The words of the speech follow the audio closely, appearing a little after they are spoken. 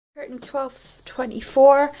currently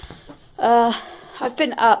 12:24. I've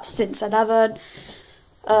been up since 11,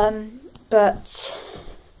 but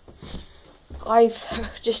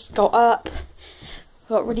I've just got up.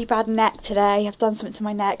 Got a really bad neck today. I've done something to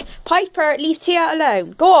my neck. Piper, leave Tia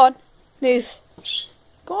alone. Go on, move.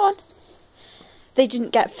 Go on. They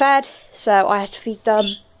didn't get fed, so I had to feed them.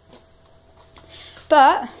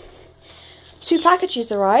 But 2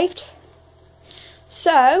 packages arrived,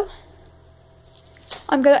 so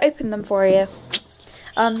I'm going to open them for you.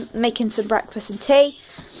 I'm making some breakfast and tea,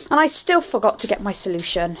 and I still forgot to get my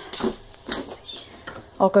solution.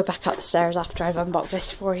 I'll go back upstairs after I've unboxed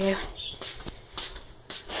this for you.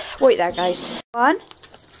 Wait there, guys.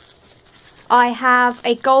 I have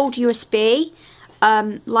a gold USB,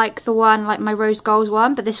 like my rose gold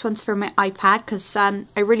one, but this one's for my iPad because I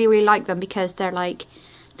really like them because they're like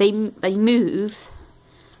they move,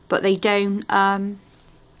 but they don't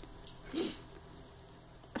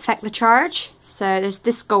affect the charge. So there's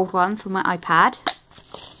this gold one for my iPad,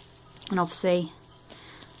 and obviously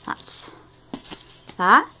that's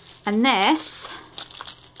that. And this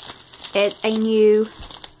is a new.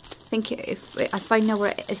 I think if I know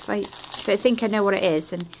what if I think I know what it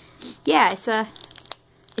is, then yeah, it's a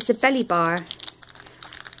belly bar.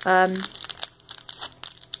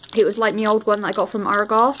 It was like my old one that I got from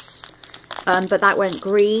Argos, but that went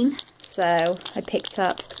green, so I picked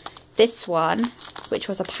up this one, which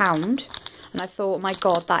was £1, and I thought, oh my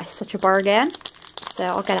god, that is such a bargain. So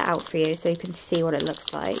I'll get it out for you so you can see what it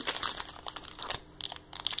looks like.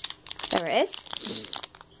 There it is.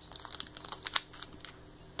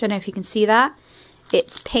 Don't know if you can see that.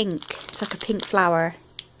 It's pink. It's like a pink flower.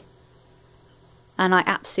 And I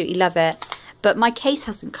absolutely love it. But my case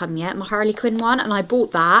hasn't come yet, my Harley Quinn one, and I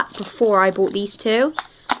bought that before I bought these two.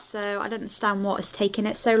 So I don't understand what has taken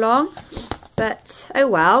it so long. But oh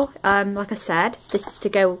well, like I said, this is to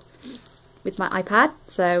go with my iPad.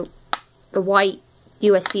 So the white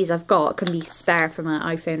USBs I've got can be spare for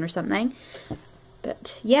my iPhone or something.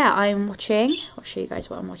 But yeah, I'm watching. I'll show you guys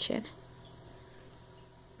what I'm watching.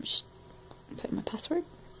 I'm just putting my password.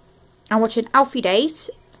 I'm watching Alfie Days,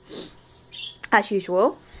 as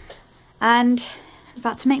usual. And I'm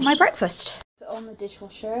about to make my breakfast. Put on the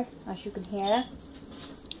dishwasher, as you can hear,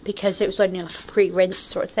 because it was only like a pre-rinse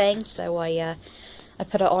sort of thing. So I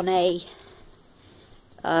put it on a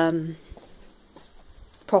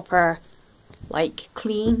proper like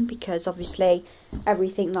clean, because obviously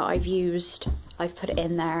everything that I've used, I've put it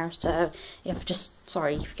in there. So yeah, just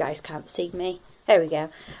sorry if you guys can't see me. There we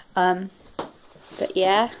go. But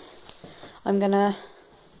yeah, I'm gonna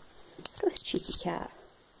look at this cheeky cat.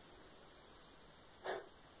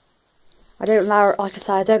 I don't allow her, like I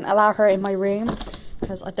said, I don't allow her in my room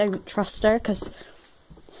because I don't trust her, because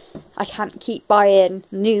I can't keep buying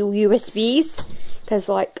new USBs because,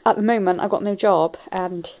 like, at the moment I've got no job,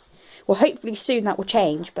 and well, hopefully soon that will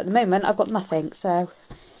change, but at the moment I've got nothing, so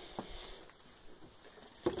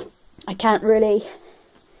I can't really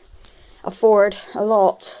afford a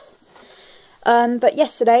lot. But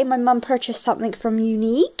yesterday my mum purchased something from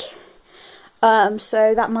Unique,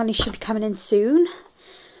 so that money should be coming in soon.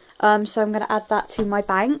 So I'm going to add that to my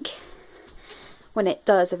bank when it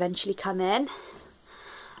does eventually come in.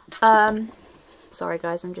 Sorry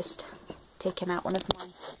guys, I'm just taking out one of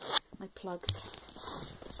my plugs.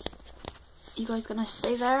 Are you guys going to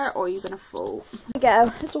stay there, or are you going to fall? There we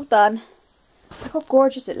go, it's all done. Look how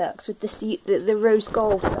gorgeous it looks with the rose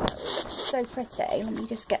gold. It's so pretty. Let me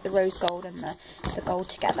just get the rose gold and the gold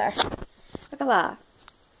together. Look at that.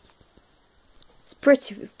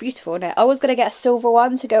 Pretty beautiful, isn't it? I was going to get a silver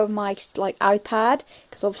one to go with my like iPad,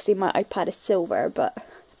 because obviously my iPad is silver, but I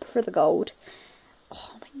prefer the gold.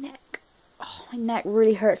 Oh, my neck. Oh, my neck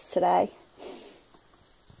really hurts today.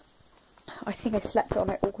 I think I slept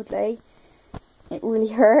on it awkwardly. It really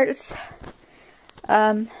hurts.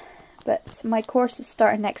 But my course is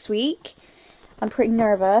starting next week. I'm pretty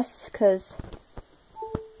nervous because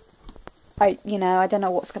I don't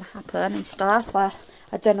know what's going to happen and stuff.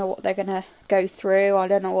 I don't know what they're going to go through. I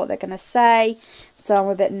don't know what they're going to say. So I'm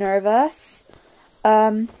a bit nervous.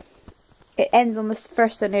 It ends on the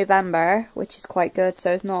 1st of November, which is quite good.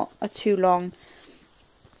 So it's not a too long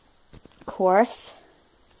course.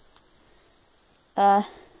 Yeah,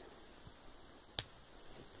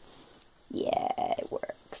 it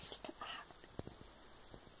works.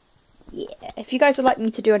 Yeah. If you guys would like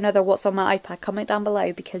me to do another What's on my iPad, comment down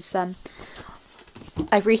below, because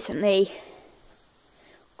I've recently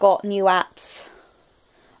got new apps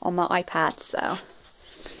on my iPad, so.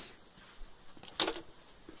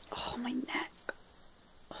 Oh, my neck.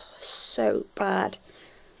 Oh, so bad.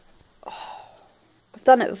 Oh, I've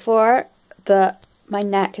done it before, but my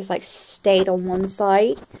neck has like stayed on one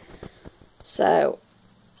side. So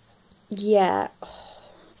yeah.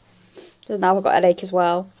 So now I've got a headache as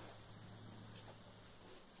well.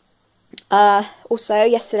 Also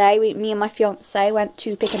yesterday me and my fiance went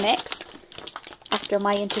to pick a mix after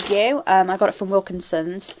my interview. I got it from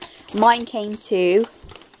Wilkinson's. Mine came to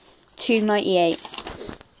 $2.98.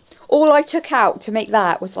 All I took out to make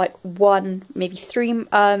that was like maybe three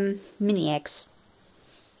mini eggs.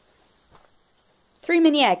 3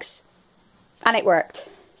 mini eggs. And it worked.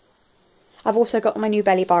 I've also got my new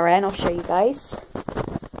belly bar in. I'll show you guys.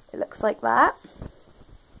 It looks like that.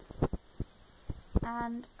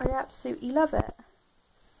 And I absolutely love it.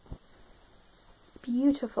 It's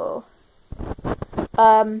beautiful.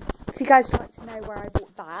 If you guys would like to know where I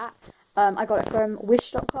bought that, I got it from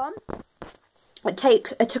wish.com.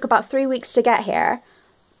 It took about 3 weeks to get here,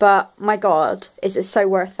 but my god, is it so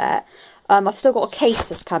worth it. I've still got a case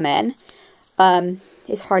that's come in.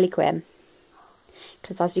 It's Harley Quinn.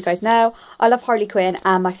 Because as you guys know, I love Harley Quinn,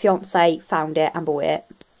 and my fiance found it and bought it.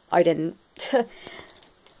 I didn't.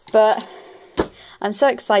 But I'm so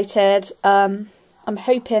excited. I'm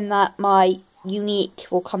hoping that my Unique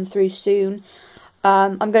will come through soon.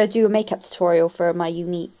 I'm going to do a makeup tutorial for my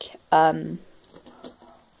Unique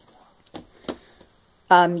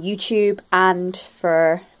YouTube and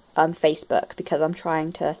for Facebook, because I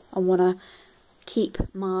want to keep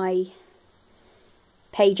my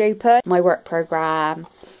page open, my work program,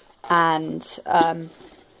 and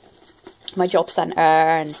my job centre,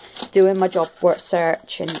 and doing my job work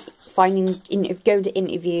search, and going to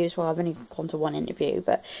interviews. Well, I've only gone to one interview,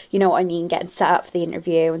 but you know what I mean, getting set up for the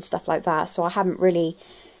interview and stuff like that. So I haven't really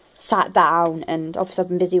sat down, and obviously I've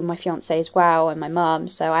been busy with my fiance as well and my mum,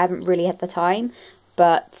 so I haven't really had the time.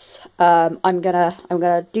 But I'm gonna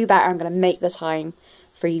do better. I'm gonna make the time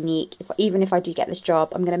for Unique. Even if I do get this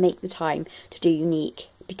job, I'm gonna make the time to do Unique,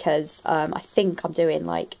 because I think I'm doing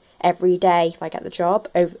like every day if I get the job,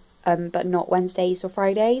 but not Wednesdays or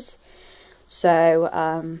Fridays.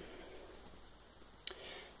 So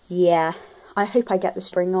yeah, I hope I get the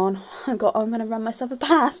string on. I'm gonna run myself a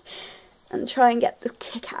bath and try and get the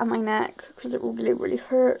kick out of my neck, because it really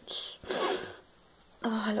hurts.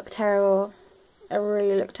 Oh, I look terrible. I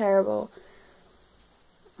really look terrible.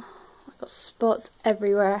 I've got spots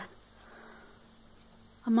everywhere.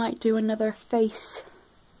 I might do another face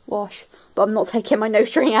wash, but I'm not taking my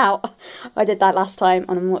nose ring out. I did that last time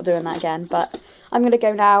and I'm not doing that again. But I'm going to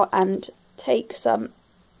go now and take some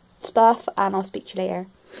stuff, and I'll speak to you later.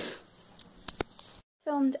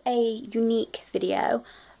 Filmed a Unique video.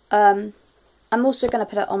 I'm also going to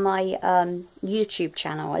put it on my YouTube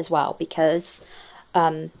channel as well, because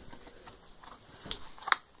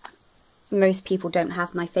most people don't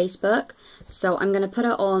have my Facebook, so I'm going to put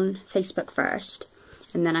it on Facebook first,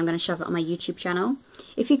 and then I'm going to shove it on my YouTube channel.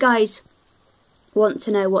 If you guys want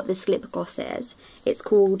to know what this lip gloss is, it's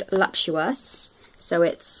called Luxurious. So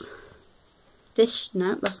it's this,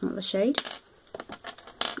 no, that's not the shade.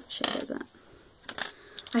 What shade is that?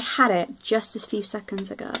 I had it just a few seconds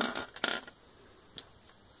ago.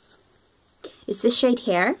 It's this shade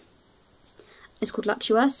here. It's called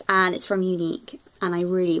Luxurious, and it's from Unique. And I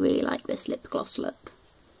really like this lip gloss look.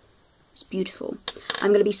 It's beautiful. I'm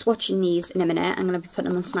going to be swatching these in a minute. I'm going to be putting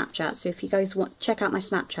them on Snapchat. So if you guys want to check out my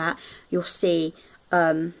Snapchat, you'll see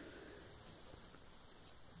the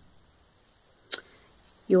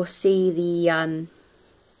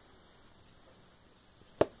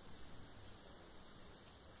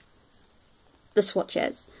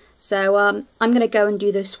swatches. So I'm going to go and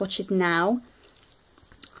do those swatches now,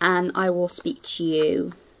 and I will speak to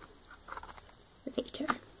you later.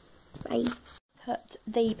 Bye. Put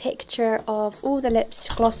the picture of all the lip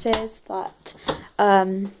glosses that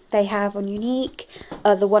they have on Unique.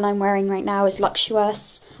 The one I'm wearing right now is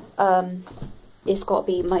Luxurious. It's got to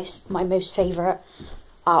be my most favourite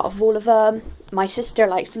out of all of them. My sister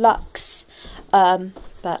likes Luxe,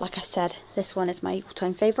 but like I said, this one is my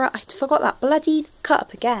all-time favourite. I forgot that bloody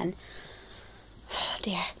cup again. Oh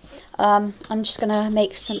dear. I'm just gonna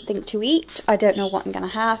make something to eat. I don't know what I'm gonna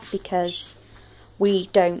have, because we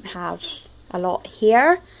don't have a lot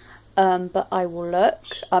here, but I will look.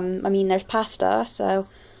 I mean, there's pasta, so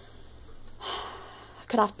I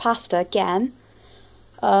could have pasta again.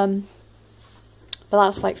 But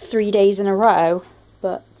that's like 3 days in a row,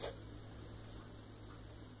 but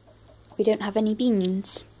we don't have any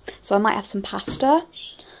beans. So I might have some pasta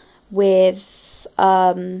with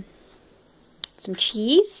some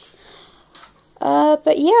cheese.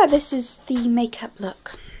 But yeah, this is the makeup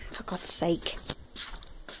look, for God's sake.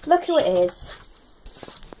 Look who it is.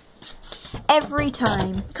 Every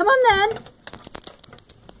time. Come on then.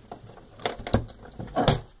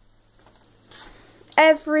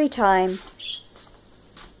 Every time.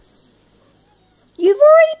 You've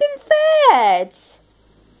already been fed.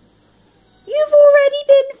 You've already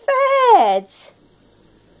been fed.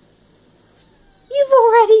 You've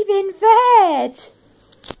already been fed.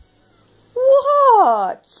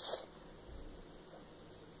 What?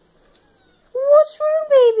 What's wrong,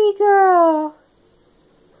 baby girl?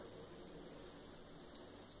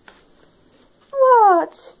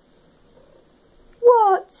 What?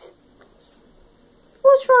 What?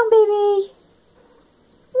 What's wrong, baby?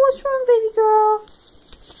 What's wrong, baby girl?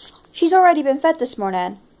 She's already been fed this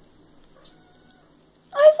morning.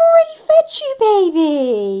 I've already fed you,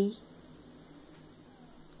 baby.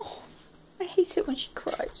 Oh, I hate it when she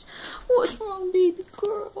cries. What's wrong, baby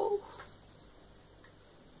girl?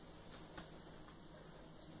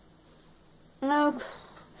 No.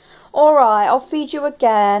 Alright, I'll feed you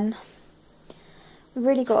again. We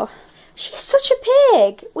really got... She's such a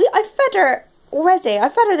pig. I fed her already. I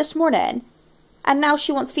fed her this morning. And now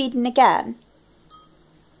she wants feeding again.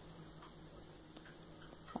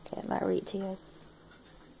 Okay, let her eat tears.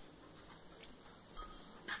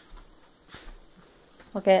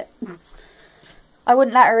 Okay. I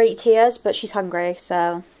wouldn't let her eat tears, but she's hungry,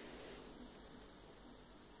 so...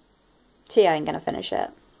 Tia ain't gonna finish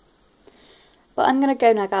it. But I'm gonna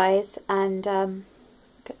go now, guys, and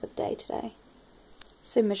look at the day today.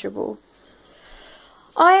 So miserable.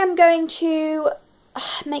 I am going to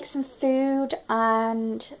make some food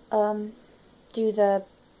and do the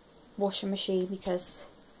washing machine because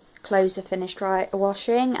clothes are finished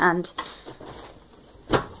washing, and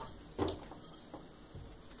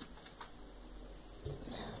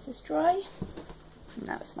is this dry?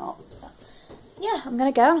 No, it's not. So, yeah, I'm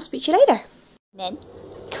gonna go and I'll speak to you later. Then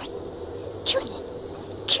come on in.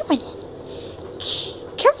 Come on in.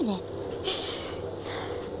 Come on in.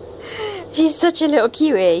 She's such a little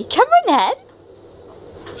cutie. Come on in.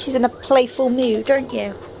 She's in a playful mood, aren't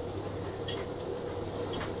you?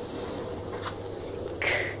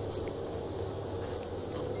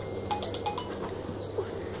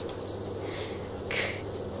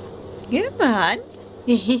 Come on.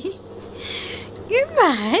 Come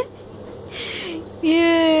on.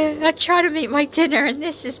 Yeah, I try to make my dinner and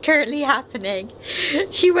this is currently happening.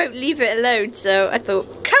 She won't leave it alone, so I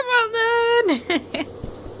thought, come on then.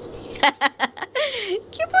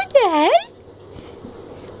 Come on then.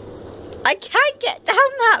 I can't get down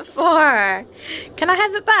that far. Can I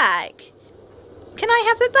have it back? Can I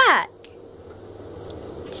have it back?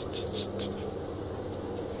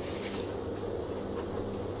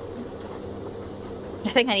 I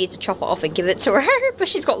think I need to chop it off and give it to her, but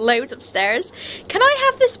she's got loads upstairs. Can I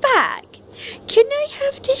have this back? Can I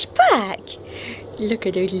have this back? Look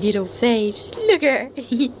at her little face. Look at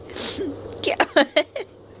her.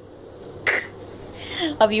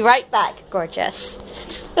 I'll be right back, gorgeous.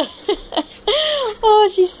 Oh,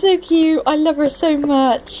 she's so cute. I love her so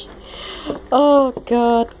much. Oh,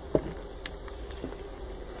 God.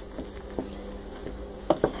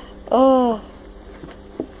 Oh.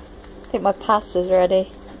 I think my pasta's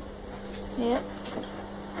ready. Yeah.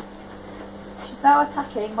 She's now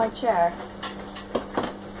attacking my chair.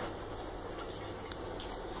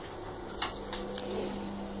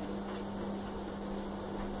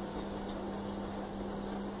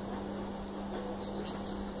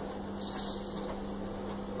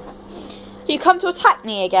 You come to attack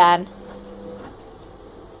me again.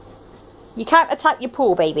 You can't attack your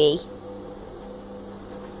pool, baby.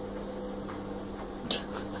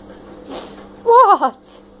 What?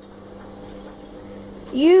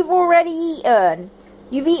 You've already eaten.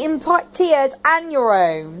 You've eaten Tia's and your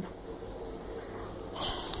own.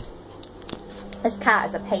 This cat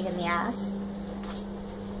is a pain in the ass.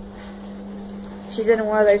 She's in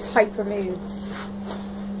one of those hyper moods.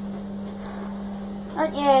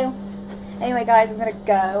 Aren't you? Anyway, guys, I'm gonna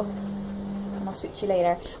go. And I'll speak to you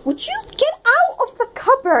later. Would you get out of the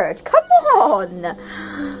cupboard? Come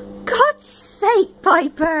on! God's sake,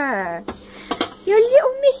 Piper! You're a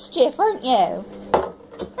little mischief, aren't you?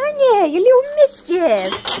 Aren't you? You're a little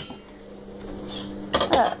mischief.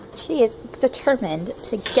 She is determined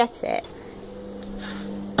to get it.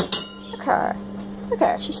 Look at her. Look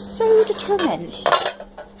at her. She's so determined.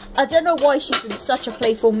 I don't know why she's in such a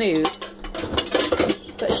playful mood,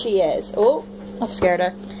 but she is. Oh, I've scared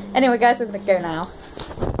her. Anyway, guys, I'm going to go now.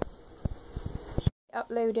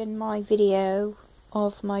 Uploading my video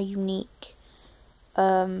of my unique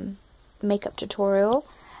makeup tutorial.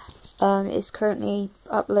 It's currently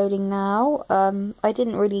uploading now. I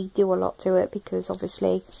didn't really do a lot to it because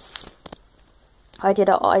obviously I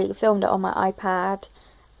filmed it on my iPad,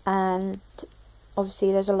 and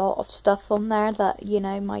obviously there's a lot of stuff on there that, you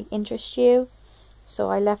know, might interest you. so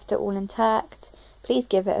I left it all intact. Please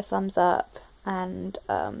give it a thumbs up and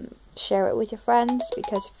share it with your friends,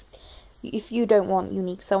 because if you don't want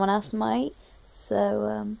unique, someone else might.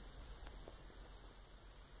 So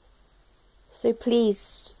so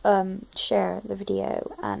please share the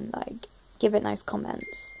video and like give it nice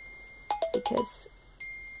comments, because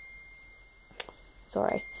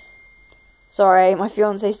sorry, my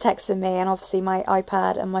fiance's texting me, and obviously my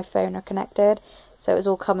iPad and my phone are connected, so it's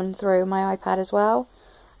all coming through my iPad as well.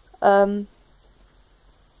 But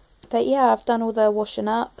yeah, I've done all the washing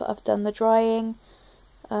up, I've done the drying.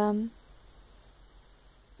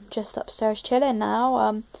 Just upstairs chilling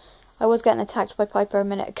now. I was getting attacked by Piper a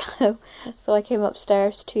minute ago, so I came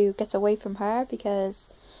upstairs to get away from her, because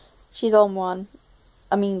she's on one.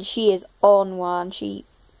 I mean, she is on one.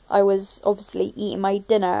 I was obviously eating my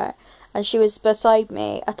dinner, and she was beside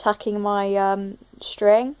me attacking my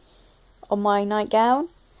string on my nightgown,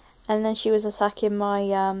 and then she was attacking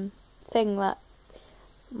my thing, that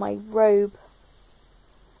my robe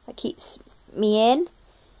that keeps me in.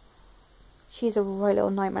 She's a right little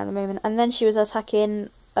nightmare at the moment. And then she was attacking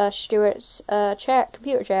Stuart's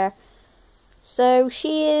computer chair. So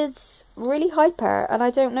she is really hyper, and I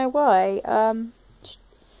don't know why.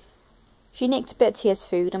 She nicked a bit of Tia's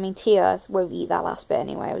food. I mean, Tia won't eat that last bit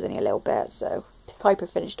anyway. It was only a little bit, so Piper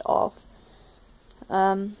finished it off.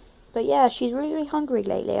 But yeah, she's really hungry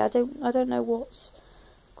lately. I don't know what's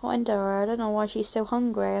got into her. I don't know why she's so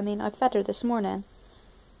hungry. I mean, I fed her this morning.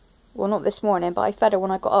 Well, not this morning, but I fed her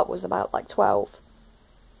when I got up. It was about like 12.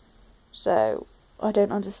 So I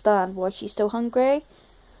don't understand why she's still hungry.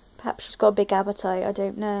 Perhaps she's got a big appetite. I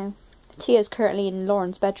don't know. Tia's currently in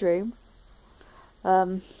Lauren's bedroom.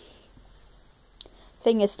 Thing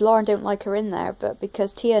is, Lauren don't like her in there, but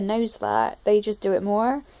because Tia knows that, they just do it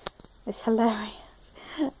more. It's hilarious.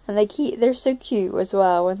 And they're so cute as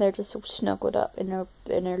well, and they're just all snuggled up in her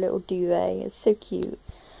little duvet. It's so cute.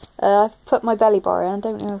 I've put my belly bar in. I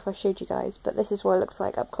don't know if I showed you guys, but this is what it looks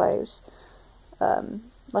like up close.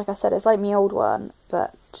 Like I said, it's like my old one,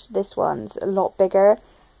 but this one's a lot bigger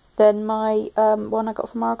than my one I got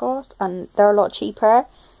from Argos, and they're a lot cheaper.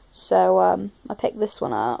 So I picked this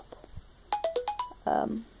one up.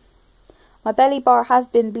 My belly bar has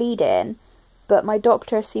been bleeding, but my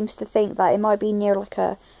doctor seems to think that it might be near like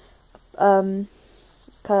a blood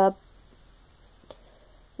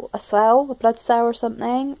cell or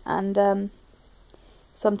something, and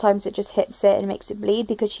sometimes it just hits it and makes it bleed,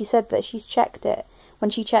 because she said that she's checked it. When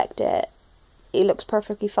she checked it, it looks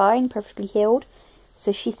perfectly fine, perfectly healed.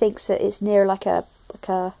 So she thinks that it's near like a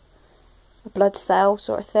blood cell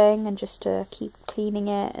sort of thing, and just to keep cleaning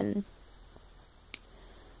it and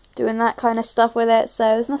doing that kind of stuff with it. So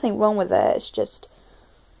there's nothing wrong with it. It's just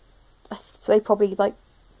they probably like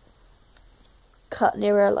cut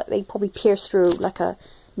near, like they probably pierce through like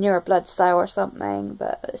near a blood cell or something,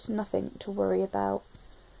 but it's nothing to worry about.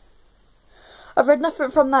 I've read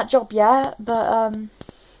nothing from that job yet, but I'll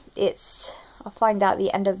find out at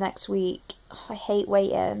the end of next week. I hate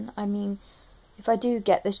waiting. I mean, if I do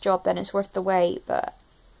get this job, then it's worth the wait, but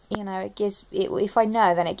you know, if I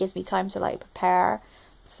know, then it gives me time to like prepare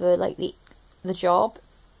for like the job,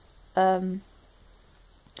 because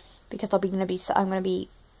I'm gonna be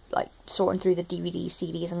like sorting through the DVD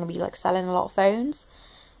CDs. I'm gonna be like selling a lot of phones,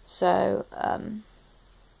 so I'm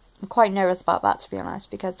quite nervous about that, to be honest,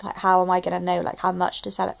 because like, how am I gonna know like how much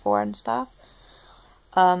to sell it for and stuff?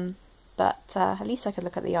 But at least I could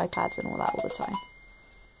look at the iPads and all that all the time.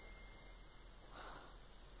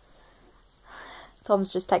 Tom's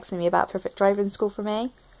just texting me about perfect driving school for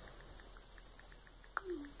me.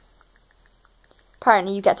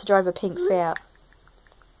 Apparently you get to drive a pink Fiat,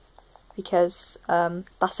 because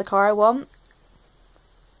that's the car I want.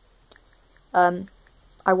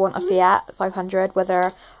 I want a Fiat 500,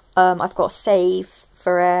 whether I've got to save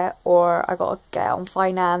for it or I got to get it on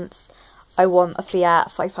finance. I want a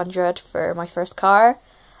Fiat 500 for my first car.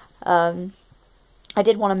 I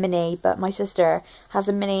did want a Mini, but my sister has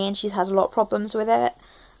a Mini and she's had a lot of problems with it.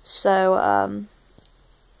 So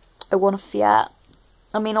I want a Fiat.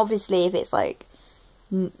 I mean, obviously, if it's like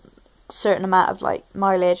certain amount of like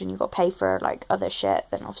mileage and you've got to pay for like other shit,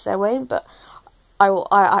 then obviously I won't. But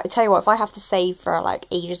I tell you what, if I have to save for like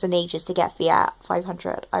ages and ages to get Fiat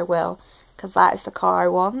 500, I will, because that is the car I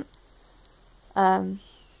want.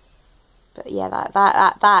 But yeah,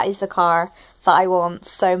 that is the car that I want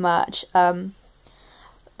so much. The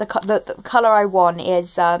colour I want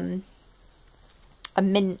is a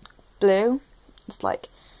mint blue. It's like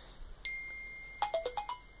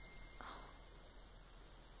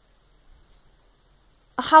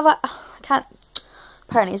I can't,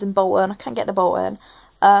 apparently it's in Bolton, I can't get the Bolton.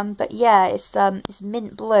 But yeah, it's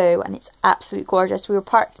mint blue and it's absolutely gorgeous. We were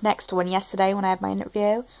parked next to one yesterday when I had my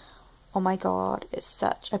interview. Oh my god, it's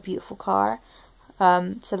such a beautiful car.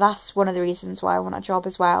 So that's one of the reasons why I want a job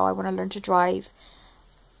as well. I want to learn to drive.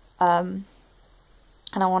 And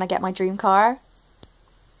I want to get my dream car.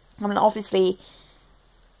 I mean, obviously,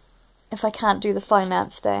 if I can't do the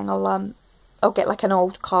finance thing, I'll get like an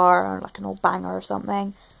old car or like an old banger or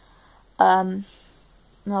something. And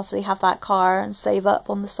obviously have that car and save up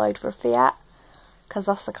on the side for a Fiat, because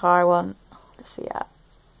that's the car I want, the Fiat.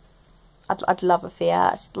 I'd love a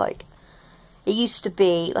Fiat. It's like, it used to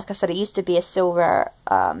be, like I said, it used to be a silver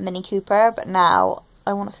Mini Cooper, but now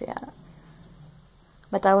I want a Fiat.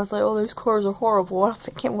 My dad was like, oh, those cars are horrible. I'm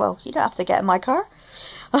thinking, well, you don't have to get in my car.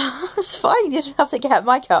 It's fine, you don't have to get in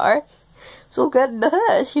my car. It's all good in the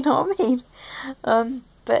hood, you know what I mean?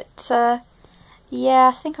 Yeah,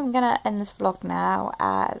 I think I'm gonna end this vlog now,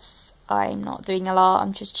 as I'm not doing a lot.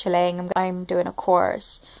 I'm just chilling. I'm doing a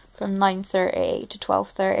course from 9:30 to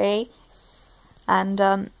 12:30, and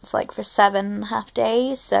it's like for 7.5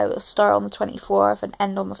 days. So it'll start on the 24th and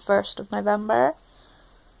end on the 1st of November.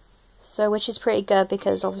 So, which is pretty good,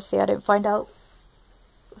 because obviously I didn't find out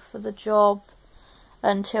for the job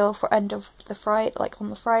until for end of the Friday, like on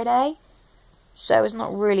the Friday. So it's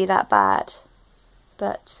not really that bad.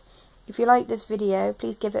 But if you like this video,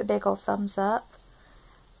 please give it a big old thumbs up.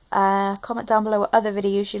 Comment down below what other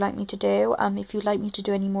videos you'd like me to do. If you'd like me to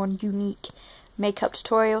do any more unique makeup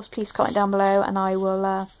tutorials, please comment down below, and I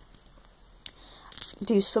will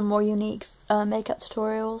do some more unique makeup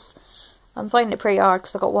tutorials. I'm finding it pretty hard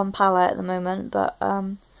because I've got one palette at the moment, but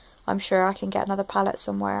I'm sure I can get another palette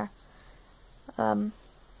somewhere.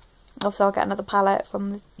 Also, I'll get another palette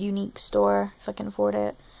from the Unique store if I can afford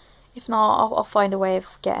it. If not, I'll find a way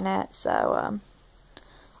of getting it. So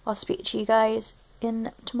I'll speak to you guys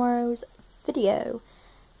in tomorrow's video.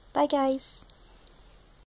 Bye guys.